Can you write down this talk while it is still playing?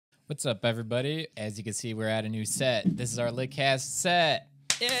What's up, everybody? As you can see, we're at a new set. This is our Liqast Set.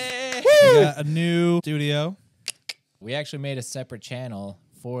 Yay! We got a new studio. We actually made a separate channel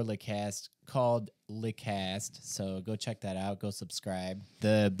for Liqast called Liqast, so go check that out. Go subscribe.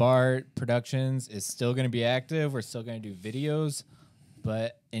 The bar productions is still going to be active. We're still going to do videos,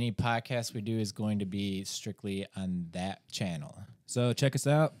 but any podcast we do is going to be strictly on that channel. So check us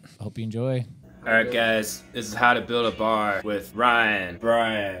out. Hope you enjoy. All right, guys, this is how to build a bar with Ryan,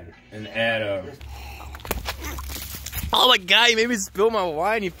 Brian, and Adam. Oh my God, you made me spill my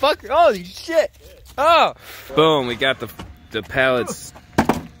wine, you fucker. Holy shit. Oh. Boom, we got the pallets.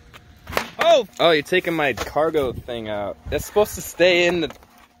 Oh, you're taking my cargo thing out. That's supposed to stay in the...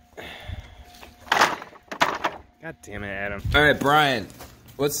 God damn it, Adam. All right, Brian,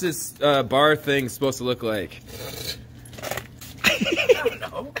 what's this bar thing supposed to look like? I don't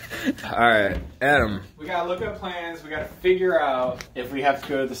know. All right, Adam. We gotta look at plans. We gotta figure out if we have to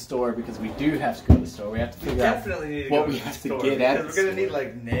go to the store, because we do have to go to the store. We have to figure out what we have to get at. We're gonna need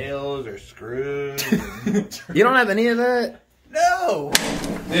like nails or screws. You don't have any of that? No.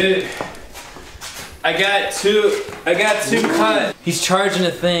 Dude, I got two cut. He's charging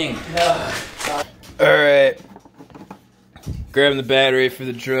a thing. All right. Grabbing the battery for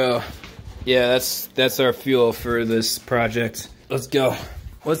the drill. Yeah, that's our fuel for this project. Let's go.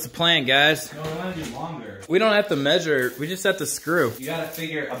 What's the plan, guys? No, we want to do longer. We don't have to measure. We just have to screw. You gotta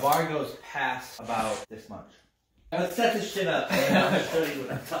figure a bar goes past about this much. Let's set this shit up. And I'll show you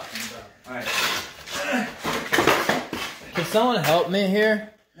what I'm talking about. All right. Can someone help me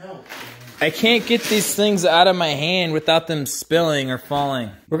here? No. I can't get these things out of my hand without them spilling or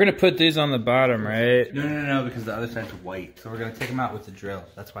falling. We're gonna put these on the bottom, right? No, because the other side's white. So we're gonna take them out with the drill.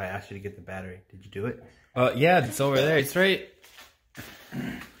 That's why I asked you to get the battery. Did you do it? Yeah, it's over there. It's right.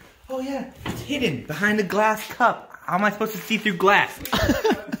 Oh yeah, it's hidden behind a glass cup. How am I supposed to see through glass?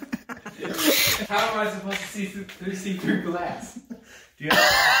 How am I supposed to see through glass? Do you know?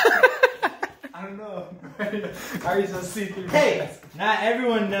 I don't know. How are you supposed to see through glass? Hey, not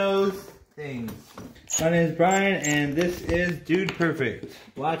everyone knows things. My name is Brian, and this is Dude Perfect.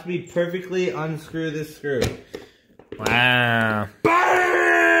 Watch me perfectly unscrew this screw. Wow.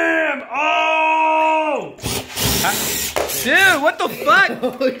 BAM! Oh! Dude, what the fuck?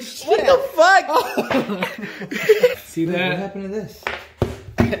 Holy shit. What the fuck? See What that? happened to this?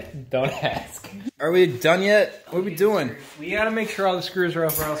 Don't ask. Are we done yet? What are we doing? We gotta make sure all the screws are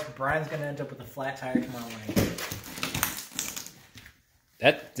off, or else Brian's gonna end up with a flat tire tomorrow morning.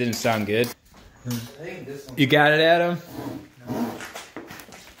 That didn't sound good. I think this one. You got it, Adam? No.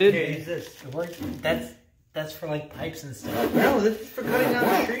 Dude. Here, use this. It works. That's for like pipes and stuff. No, this is for cutting down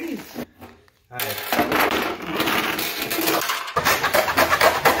the trees. Alright.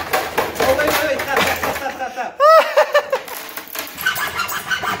 Oh, wait, stop.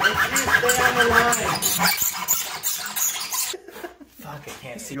 Make sure you stay on the line. Fuck, I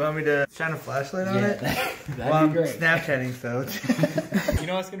can't see. You want me to shine a flashlight on it? That'd Well, be great. I'm Snapchatting, so. You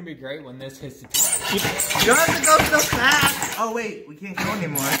know what's gonna be great when this hits the... You don't have to go so fast! Oh, wait, we can't go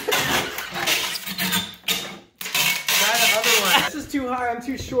anymore. Try the other one. This is too high. I'm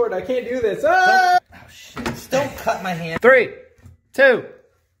too short. I can't do this. Ah! Oh, shit. Just don't cut my hand. 3, 2,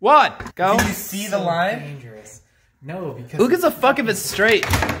 1, go. Can you see the line? Dangerous. No, because Who gives a fuck if it's straight?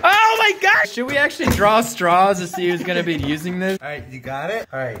 Oh my gosh! Should we actually draw straws to see who's gonna be using this? Alright, you got it?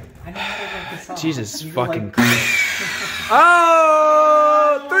 Alright. I know how to work this off. Jesus You fucking like- Christ.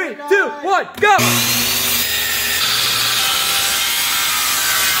 Oh! 3, 2, 1, go!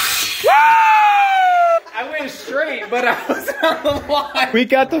 Woo! I went straight, but I was on the line. We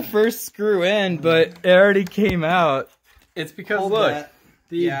got the first screw in, but it already came out. It's because Hold look. that.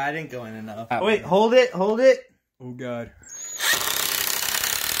 Yeah, I didn't go in enough. Wait, hold it. Oh god.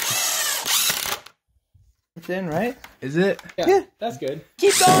 It's in, right? Is it? Yeah, that's good.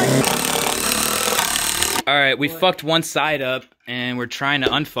 Keep going! Alright, we fucked one side up, and we're trying to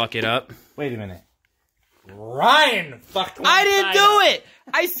unfuck it up. Wait a minute. Ryan fucked one I didn't side do up. it!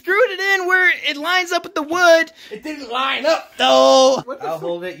 I screwed it in where it lines up with the wood! It didn't line up, though! What the I'll fuck?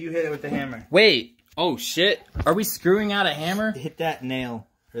 hold it, you hit it with the hammer. Wait. Oh shit. Are we screwing out a hammer? Hit that nail,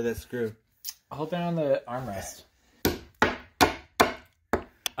 or that screw. Hold down the armrest.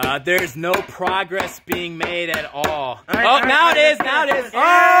 There's no progress being made at all. right, Oh, all right, now all it right, is, now it is. yeah.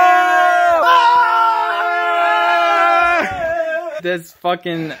 Oh! That's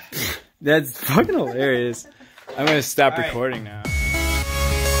fucking hilarious. I'm gonna stop recording now.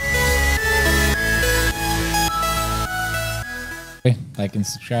 Like and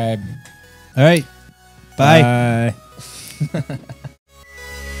subscribe. All right. Bye. Bye.